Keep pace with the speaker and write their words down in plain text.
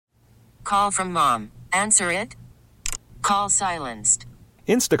Call from mom. Answer it. Call silenced.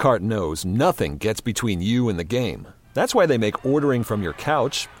 Instacart knows nothing gets between you and the game. That's why they make ordering from your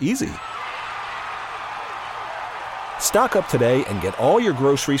couch easy. Stock up today and get all your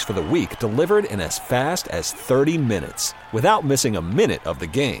groceries for the week delivered in as fast as 30 minutes without missing a minute of the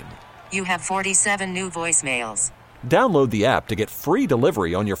game. You have 47 new voicemails. Download the app to get free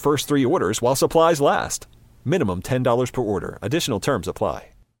delivery on your first 3 orders while supplies last. Minimum $10 per order. Additional terms apply.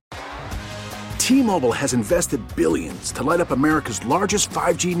 T-Mobile has invested billions to light up America's largest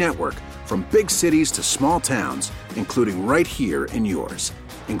 5G network, from big cities to small towns, including right here in yours.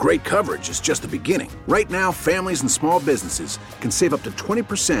 And great coverage is just the beginning. Right now, families and small businesses can save up to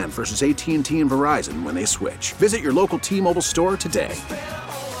 20% versus AT&T and Verizon when they switch. Visit your local T-Mobile store today.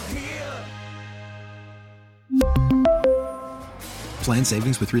 Plan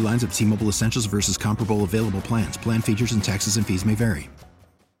savings with 3 lines of T-Mobile Essentials versus comparable available plans. Plan features and taxes and fees may vary.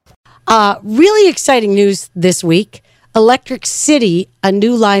 Really exciting news this week. Electric City, a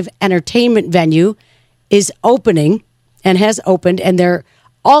new live entertainment venue, is opening and has opened, and there are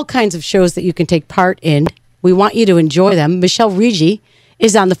all kinds of shows that you can take part in. We want you to enjoy them. Michele Riggi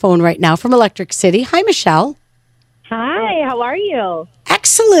is on the phone right now from Electric City. Hi, Michele. Hi, how are you?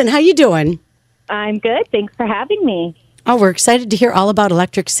 Excellent. How you doing? I'm good. Thanks for having me. Oh, we're excited to hear all about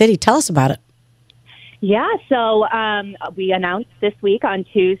Electric City. Tell us about it. Yeah, so we announced this week on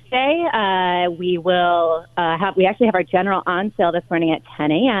Tuesday we actually have our general on sale this morning at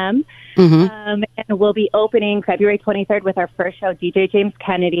 10 a.m. And we'll be opening February 23rd with our first show, DJ James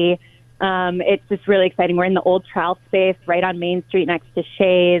Kennedy. It's just really exciting. We're in the old Trout space right on Main Street next to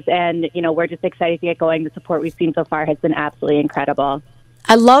Shays, and we're just excited to get going. The support we've seen so far has been absolutely incredible.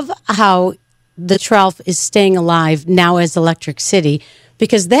 I love how the Trout is staying alive now as Electric City,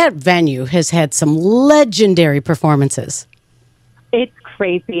 because that venue has had some legendary performances. It's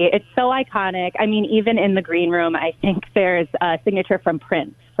crazy. It's so iconic. I mean, even in the green room, I think there's a signature from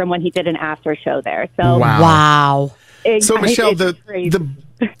Prince from when he did an after show there. So wow. So Michele,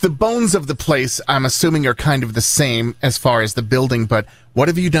 the bones of the place, I'm assuming, are kind of the same as far as the building, but what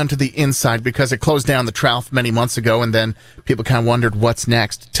have you done to the inside? Because it closed down the Trout many months ago, and then people kind of wondered what's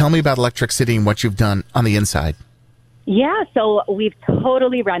next. Tell me about Electric City and what you've done on the inside. Yeah, so we've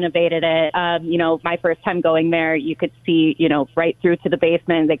totally renovated it. My first time going there, you could see, right through to the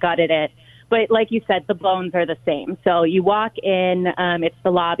basement. They gutted it. But like you said, the bones are the same. So you walk in, it's the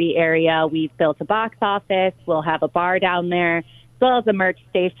lobby area. We've built a box office. We'll have a bar down there, as well as a merch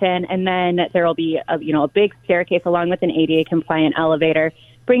station. And then there will be a big staircase along with an ADA compliant elevator,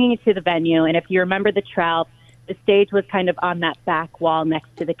 bringing you to the venue. And if you remember the Trout, the stage was kind of on that back wall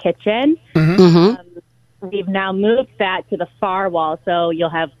next to the kitchen. We've now moved that to the far wall, so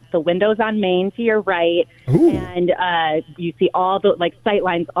you'll have the windows on Main to your right, and you see all the sight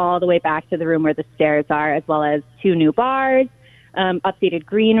lines all the way back to the room where the stairs are, as well as 2 new bars, updated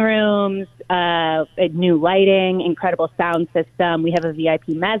green rooms, new lighting, incredible sound system. We have a VIP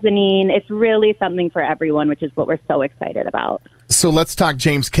mezzanine. It's really something for everyone, which is what we're so excited about. So let's talk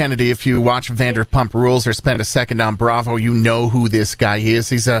James Kennedy. If you watch Vanderpump Rules or spend a second on Bravo, you know who this guy is.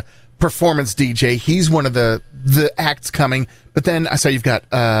 He's a performance DJ. He's one of the acts coming. But then I saw you've got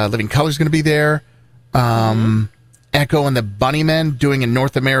Living Color's going to be there. Echo and the Bunnymen doing a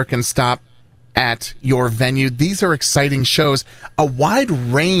North American stop at your venue. These are exciting shows. A wide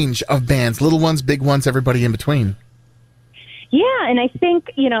range of bands, little ones, big ones, everybody in between. Yeah, and I think,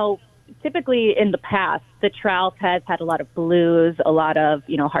 typically in the past, the Trout has had a lot of blues, a lot of,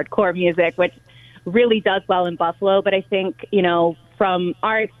 hardcore music, which really does well in Buffalo. But I think, from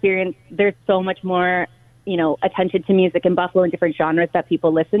our experience, there's so much more, attention to music in Buffalo and different genres that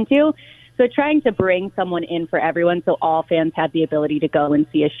people listen to. So trying to bring someone in for everyone so all fans have the ability to go and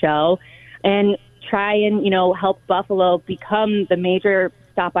see a show and try and, help Buffalo become the major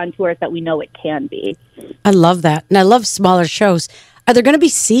stop on tours that we know it can be. I love that. And I love smaller shows. Are there going to be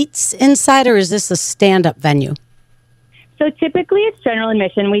seats inside, or is this a stand-up venue? So typically it's general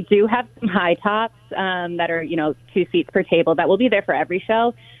admission. We do have some high tops that are, 2 seats per table that will be there for every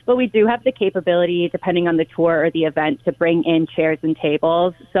show. But we do have the capability, depending on the tour or the event, to bring in chairs and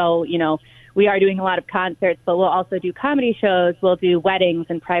tables. So, we are doing a lot of concerts, but we'll also do comedy shows. We'll do weddings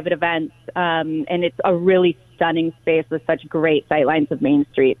and private events. And it's a really stunning space with such great sightlines of Main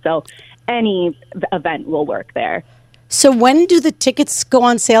Street. So any event will work there. So when do the tickets go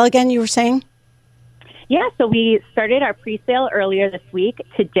on sale again, you were saying? Yeah, so we started our pre-sale earlier this week.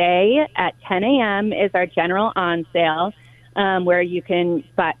 Today at 10 a.m. is our general on sale, where you can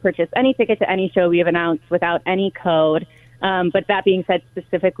purchase any ticket to any show we have announced without any code. But that being said,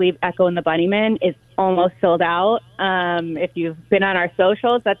 specifically Echo and the Bunnymen is almost sold out. If you've been on our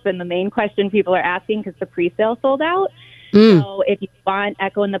socials, that's been the main question people are asking because the pre-sale sold out. So if you want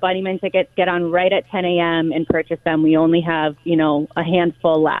Echo and the Bunnymen tickets, get on right at 10 a.m. and purchase them. We only have, a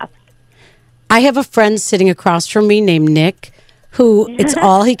handful left. I have a friend sitting across from me named Nick, who it's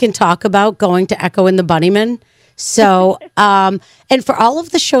all he can talk about, going to Echo and the Bunnymen. So, and for all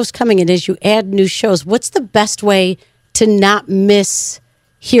of the shows coming in, as you add new shows, what's the best way to not miss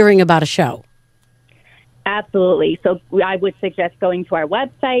hearing about a show? Absolutely. So I would suggest going to our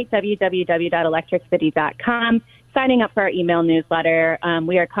website, www.electriccity.com, signing up for our email newsletter.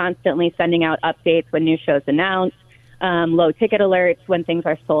 We are constantly sending out updates when new shows announce, low ticket alerts when things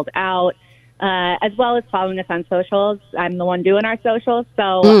are sold out, as well as following us on socials. I'm the one doing our socials,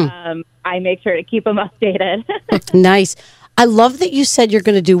 so I make sure to keep them updated. Nice. I love that you said you're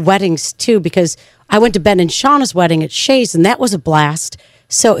going to do weddings, too, because I went to Ben and Shauna's wedding at Shays, and that was a blast.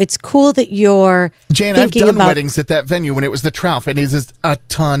 So it's cool that you're Jane, thinking I've done about weddings at that venue when it was the Trough, and it is a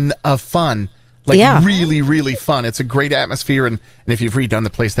ton of fun. Really, really fun. It's a great atmosphere, and if you've redone the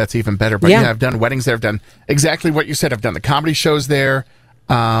place, that's even better. But yeah, I've done weddings there. I've done exactly what you said. I've done the comedy shows there.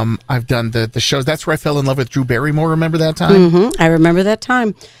 I've done the shows. That's where I fell in love with Drew Barrymore. Remember that time? I remember that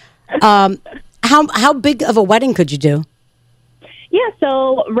time. How big of a wedding could you do? Yeah,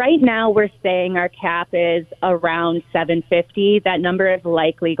 so right now we're saying our cap is around 750. That number is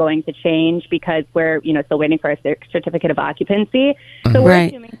likely going to change because we're, still waiting for our certificate of occupancy. So we're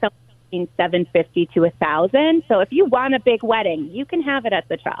assuming something between 750 to 1,000. So if you want a big wedding, you can have it at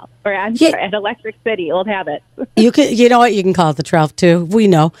the Trough, or sorry, at Electric City. Old habit. You know what? You can call it the Trough too. We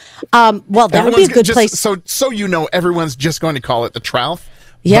know. Well, that would be a good place. So everyone's just going to call it the Trough.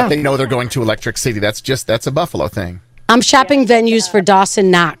 Yeah, but they know they're going to Electric City. That's a Buffalo thing. I'm shopping venues for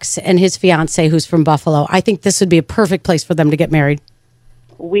Dawson Knox and his fiance, who's from Buffalo. I think this would be a perfect place for them to get married.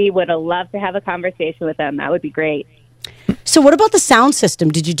 We would have loved to have a conversation with them. That would be great. So what about the sound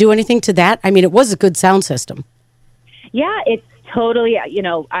system? Did you do anything to that? I mean, it was a good sound system. Yeah, it's totally,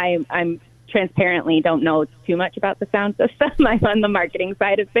 I'm transparently don't know too much about the sound system. I'm on the marketing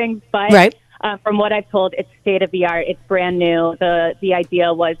side of things, but from what I've told, it's state of the art. It's brand new. The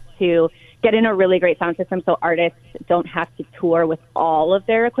idea was to get in a really great sound system so artists don't have to tour with all of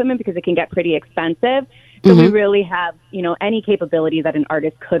their equipment because it can get pretty expensive. So we really have, any capability that an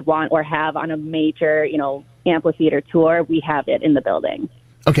artist could want or have on a major, amphitheater tour, we have it in the building.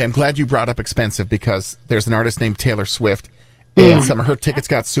 Okay, I'm glad you brought up expensive because there's an artist named Taylor Swift, and some of her tickets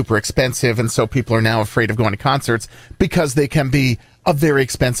got super expensive, and so people are now afraid of going to concerts because they can be a very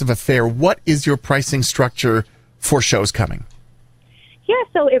expensive affair. What is your pricing structure for shows coming? Yeah,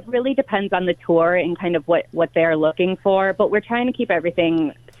 so it really depends on the tour and kind of what they're looking for, but we're trying to keep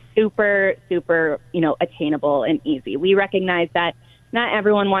everything super, super, attainable and easy. We recognize that not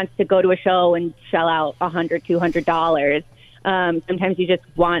everyone wants to go to a show and shell out $100, $200. Sometimes you just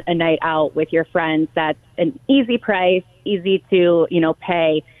want a night out with your friends that's an easy price, easy to,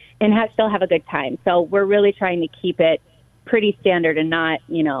 pay, and still have a good time. So we're really trying to keep it pretty standard and not,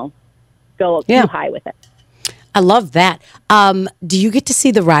 go too high with it. I love that. Do you get to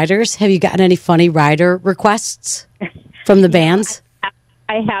see the riders? Have you gotten any funny rider requests from the bands?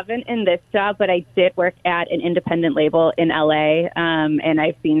 I haven't in this job, but I did work at an independent label in LA, and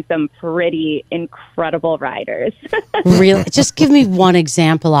I've seen some pretty incredible riders. Really? Just give me one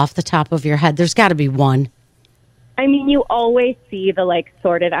example off the top of your head. There's got to be one. I mean, you always see the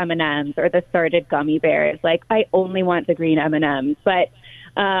sorted M&Ms or the sorted gummy bears. I only want the green M&Ms, but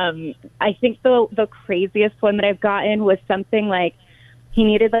I think the craziest one that I've gotten was something like he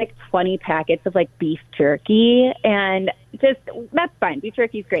needed 20 packets of beef jerky, and that's fine. Beef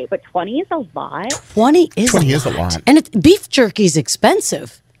jerky's great, but 20 is a lot. 20 is a lot. And beef jerky's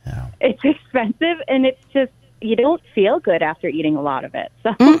expensive. Yeah. It's expensive, and it's just you don't feel good after eating a lot of it.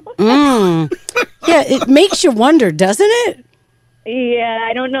 So yeah, it makes you wonder, doesn't it? Yeah,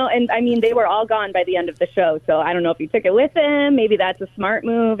 I don't know. And I mean, they were all gone by the end of the show. So I don't know if he took it with him. Maybe that's a smart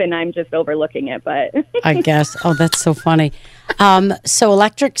move and I'm just overlooking it. But I guess. Oh, that's so funny. So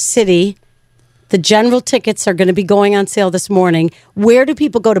Electric City, the general tickets are going to be going on sale this morning. Where do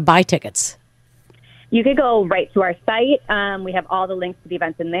people go to buy tickets? You could go right to our site. We have all the links to the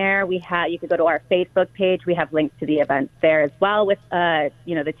events in there. You could go to our Facebook page. We have links to the events there as well with,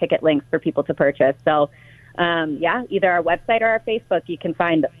 the ticket links for people to purchase. So, either our website or our Facebook, you can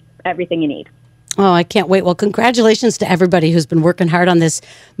find everything you need. Oh, I can't wait. Well, congratulations to everybody who's been working hard on this.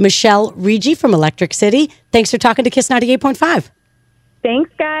 Michele Riggi from Electric City. Thanks for talking to Kiss 98.5. Thanks,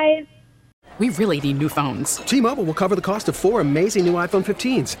 guys. We really need new phones. T-Mobile will cover the cost of 4 amazing new iPhone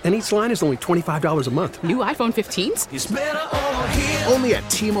 15s, and each line is only $25 a month. New iPhone 15s? It's better over here. Only at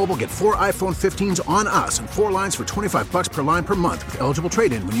T-Mobile, get 4 iPhone 15s on us and 4 lines for $25 per line per month with eligible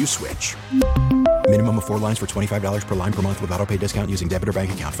trade-in when you switch. Minimum of 4 lines for $25 per line per month with autopay discount using debit or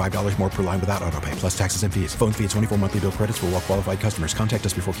bank account. $5 more per line without autopay, plus taxes and fees. Phone fee at 24 monthly bill credits for well-qualified customers. Contact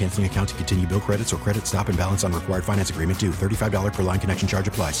us before canceling account to continue bill credits or credit stop and balance on required finance agreement due. $35 per line connection charge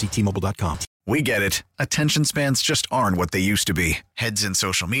applies. See T-Mobile.com. We get it. Attention spans just aren't what they used to be. Heads in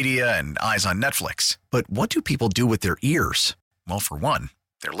social media and eyes on Netflix. But what do people do with their ears? Well, for one,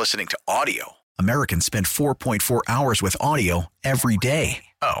 they're listening to audio. Americans spend 4.4 hours with audio every day.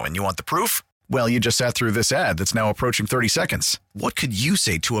 Oh, and you want the proof? Well, you just sat through this ad that's now approaching 30 seconds. What could you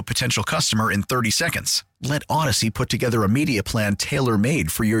say to a potential customer in 30 seconds? Let Odyssey put together a media plan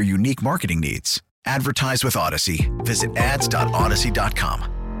tailor-made for your unique marketing needs. Advertise with Odyssey. Visit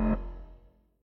ads.odyssey.com.